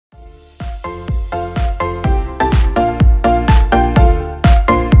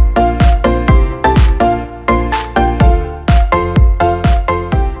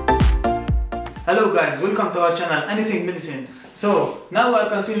channel, Anything Medicine. So now I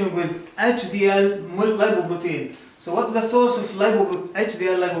continue with HDL lipoprotein. So what's the source of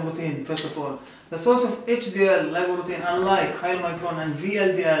HDL lipoprotein? First of all, the source of HDL lipoprotein, unlike chylomicron and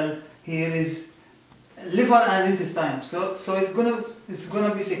VLDL, here is liver and intestine. So it's gonna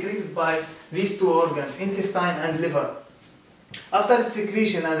be secreted by these two organs, intestine and liver. After its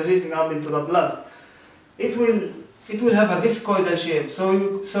secretion and releasing up into the blood, it will have a discoidal shape.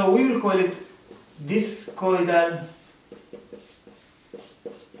 So we will call it discoidal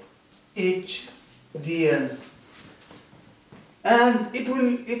HDL, and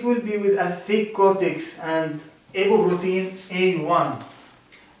it will be with a thick cortex and apoprotein A1.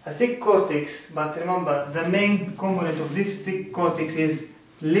 A thick cortex, but remember the main component of this thick cortex is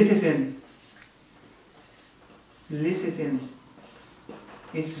lecithin. Lecithin.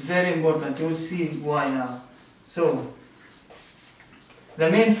 It's very important. You will see why now. So the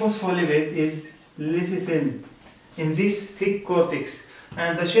main phospholipid is lecithin in this thick cortex,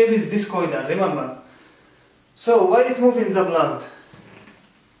 and the shape is discoidal, remember. So while it moves in the blood,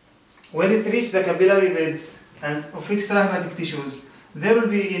 when it reaches the capillary beds and of extrahepatic tissues, there will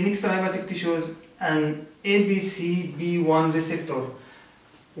be in extrahepatic tissues an ABCB1 receptor,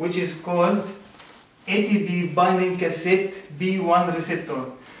 which is called ATP binding cassette B1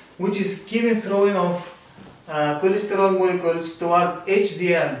 receptor, which is keeping throwing off cholesterol molecules toward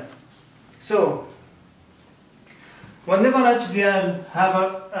HDL. So whenever HDL have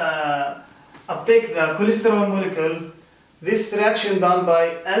uptake the cholesterol molecule, this reaction done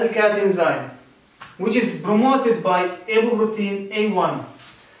by LCAT enzyme, which is promoted by apoprotein A1.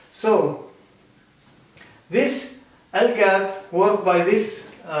 So this LCAT work by this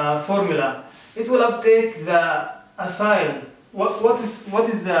formula. It will uptake the acyl. What is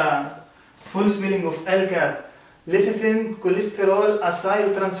the full spelling of LCAT? Lecithin cholesterol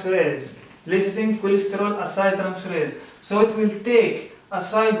acyl transferase. Lecithin cholesterol acyl transferase. So it will take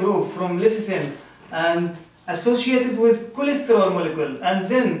acyl group from lecithin and associated with cholesterol molecule, and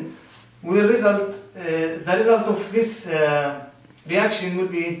then will result the result of this reaction will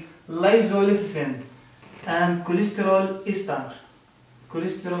be lysolecithin and cholesterol ester.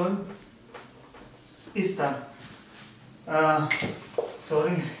 Cholesterol ester.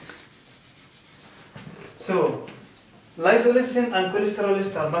 Sorry. So lysolecithin and cholesterol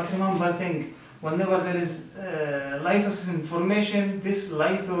ester. But remember, thing, whenever there is lysolecithin formation, this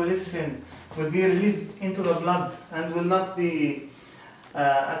lysolecithin will be released into the blood and will not be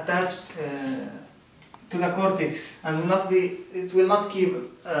attached to the cortex, and it will not keep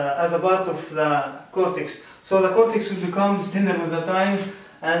as a part of the cortex. So the cortex will become thinner with the time,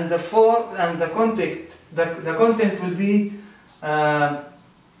 and the content will be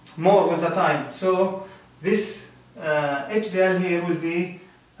more with the time. So this HDL here will be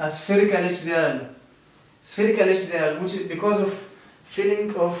a spherical HDL. Spherical HDL, which is because of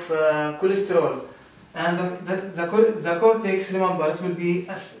filling of cholesterol, and the cortex, remember, it will be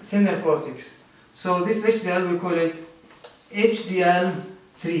a thinner cortex. So this HDL, we call it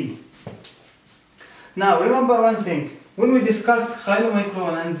HDL3. Now remember one thing, when we discussed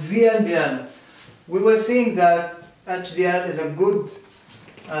chylomicron and VLDL, we were saying that HDL is a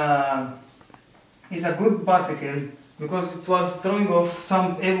good particle because it was throwing off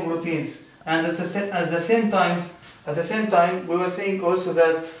some apoproteins, and at the same time we were saying also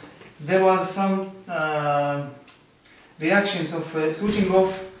that there was some reactions of switching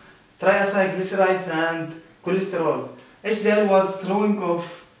off triacylglycerides and cholesterol. HDL was throwing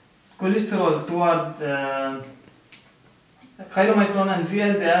off cholesterol toward chylomicron and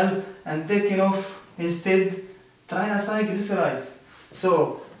VLDL and taking off instead triacylglycerides.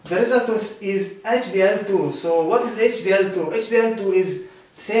 So the result is HDL2. So what is HDL2? HDL2 is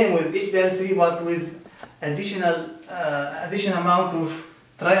same with HDL3 but with additional amount of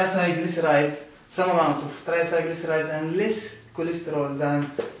triacylglycerides, some amount of triacylglycerides and less cholesterol than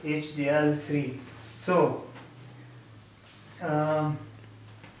HDL3. So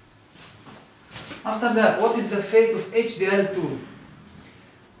after that, what is the fate of HDL2?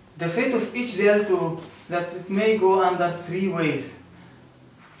 The fate of HDL2, that it may go under three ways.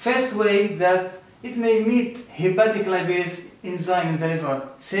 First way, that it may meet hepatic lipase enzyme in the liver,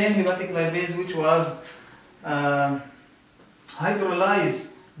 same hepatic lipase which was hydrolyze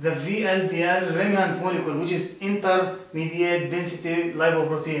the VLDL remnant molecule, which is intermediate density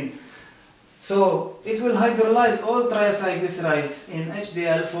lipoprotein. So it will hydrolyze all triacylglycerides in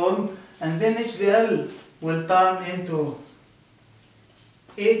HDL form, and then HDL will turn into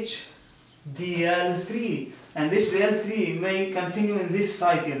HDL3, and HDL3 may continue in this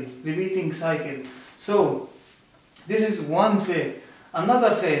cycle, repeating cycle. So this is one fate.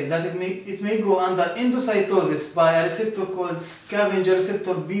 Another fate that it may go under endocytosis by a receptor called scavenger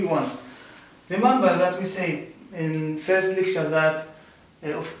receptor B1. Remember that we say in first lecture that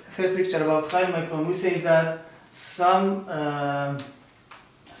first lecture about chylomicron, we say that some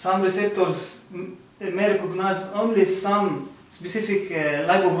receptors may recognize only some specific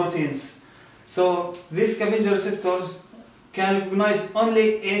lipoproteins. So these scavenger receptors can recognize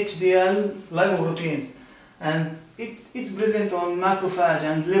only HDL lipoproteins, and it's present on macrophage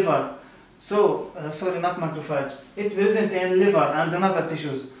and liver. So sorry, not macrophage. It's present in liver and in other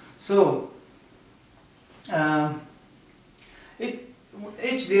tissues. So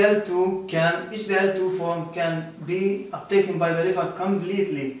HDL2 form can be uptaken by the liver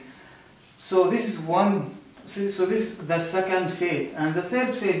completely. So this is one. So this is the second fate, and the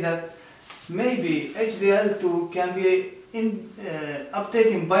third fate that maybe HDL2 can be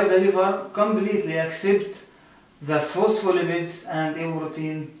uptaken by the liver completely, except the phospholipids and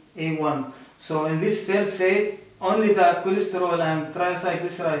lipoprotein A1. So in this third fate, only the cholesterol and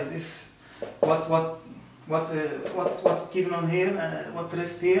triglycerides, if what keeping on here, what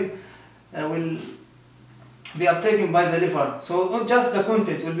rest here, will be uptaken by the liver. So not just the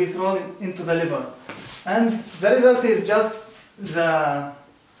content will be thrown into the liver, and the result is just the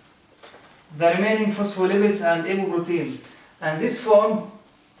remaining phospholipids and lipoprotein. And this form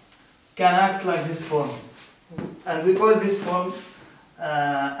can act like this form, and we call this form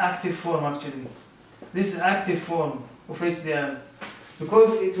active form. Actually, this is active form of HDL,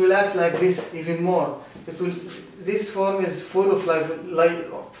 because it will act like this even more. This form is full of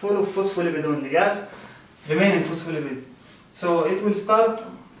full of phospholipid only, yes, remaining phospholipid. So it will start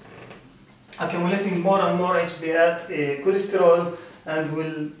accumulating more and more HDL cholesterol, and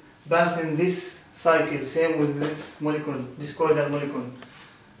will pass in this cycle. Same with this molecule, this colloidal molecule.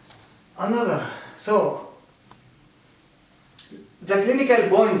 So the clinical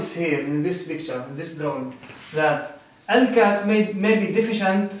points here in this picture, in this drawing, that LCAT may be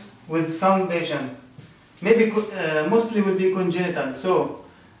deficient with some patient. Maybe mostly will be congenital. So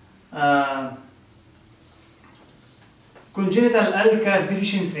congenital LCAT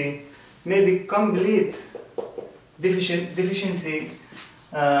deficiency may be complete deficiency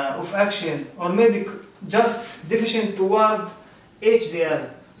of action, or maybe just deficient toward HDL.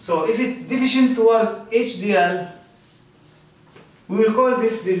 So if it's deficient toward HDL, we will call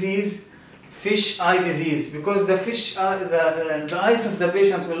this disease fish eye disease, because the fish the eyes of the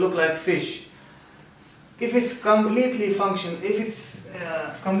patient will look like fish. If it's completely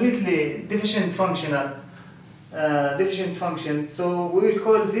completely deficient function, so we will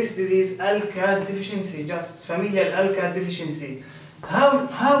call this disease LCAT deficiency, just familial LCAT deficiency.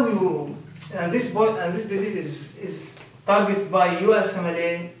 This disease is targeted by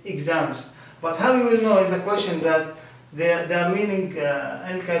USMLE exams, but how you will know in the question that they are meaning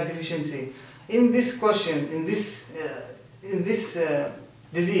LCAT deficiency? In this question, in this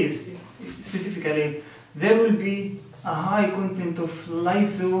disease specifically, there will be a high content of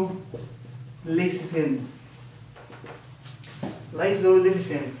lecithin, a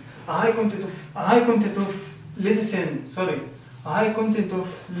high content of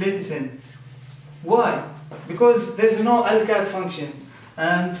lecithin. Why? Because there is no LCAT function,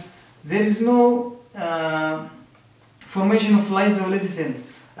 and there is no formation of lysolecithin,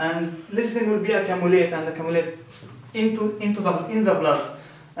 and lecithin will be accumulate in the blood,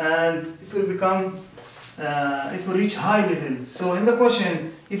 and it will become it will reach high level. So in the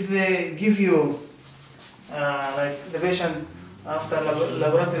question, if they give you like the patient after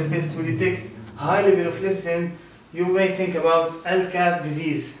laboratory test will detect high level of lecithin, you may think about LCAT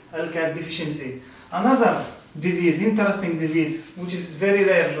disease, LCAT deficiency. Another disease, interesting disease, which is very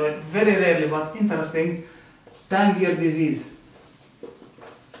rarely but interesting, Tangier disease.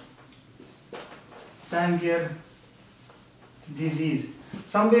 Tangier disease.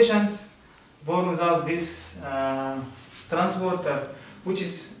 Some patients born without this transporter, which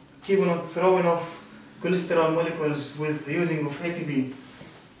is keeping on throwing off cholesterol molecules with using of ATP.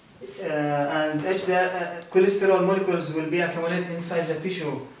 And cholesterol molecules will be accumulated inside the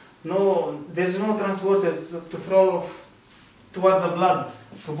tissue. There's no transporter to throw off toward the blood,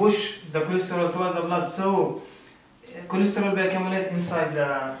 to push the cholesterol toward the blood. So cholesterol will accumulate inside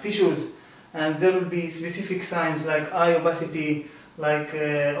the tissues, and there will be specific signs like eye opacity, like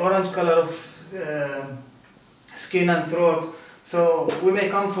orange color of skin and throat. So we may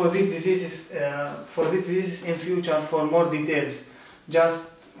come for these diseases in future for more details. Just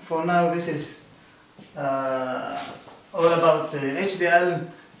for now, this is all about HDL.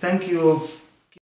 Thank you.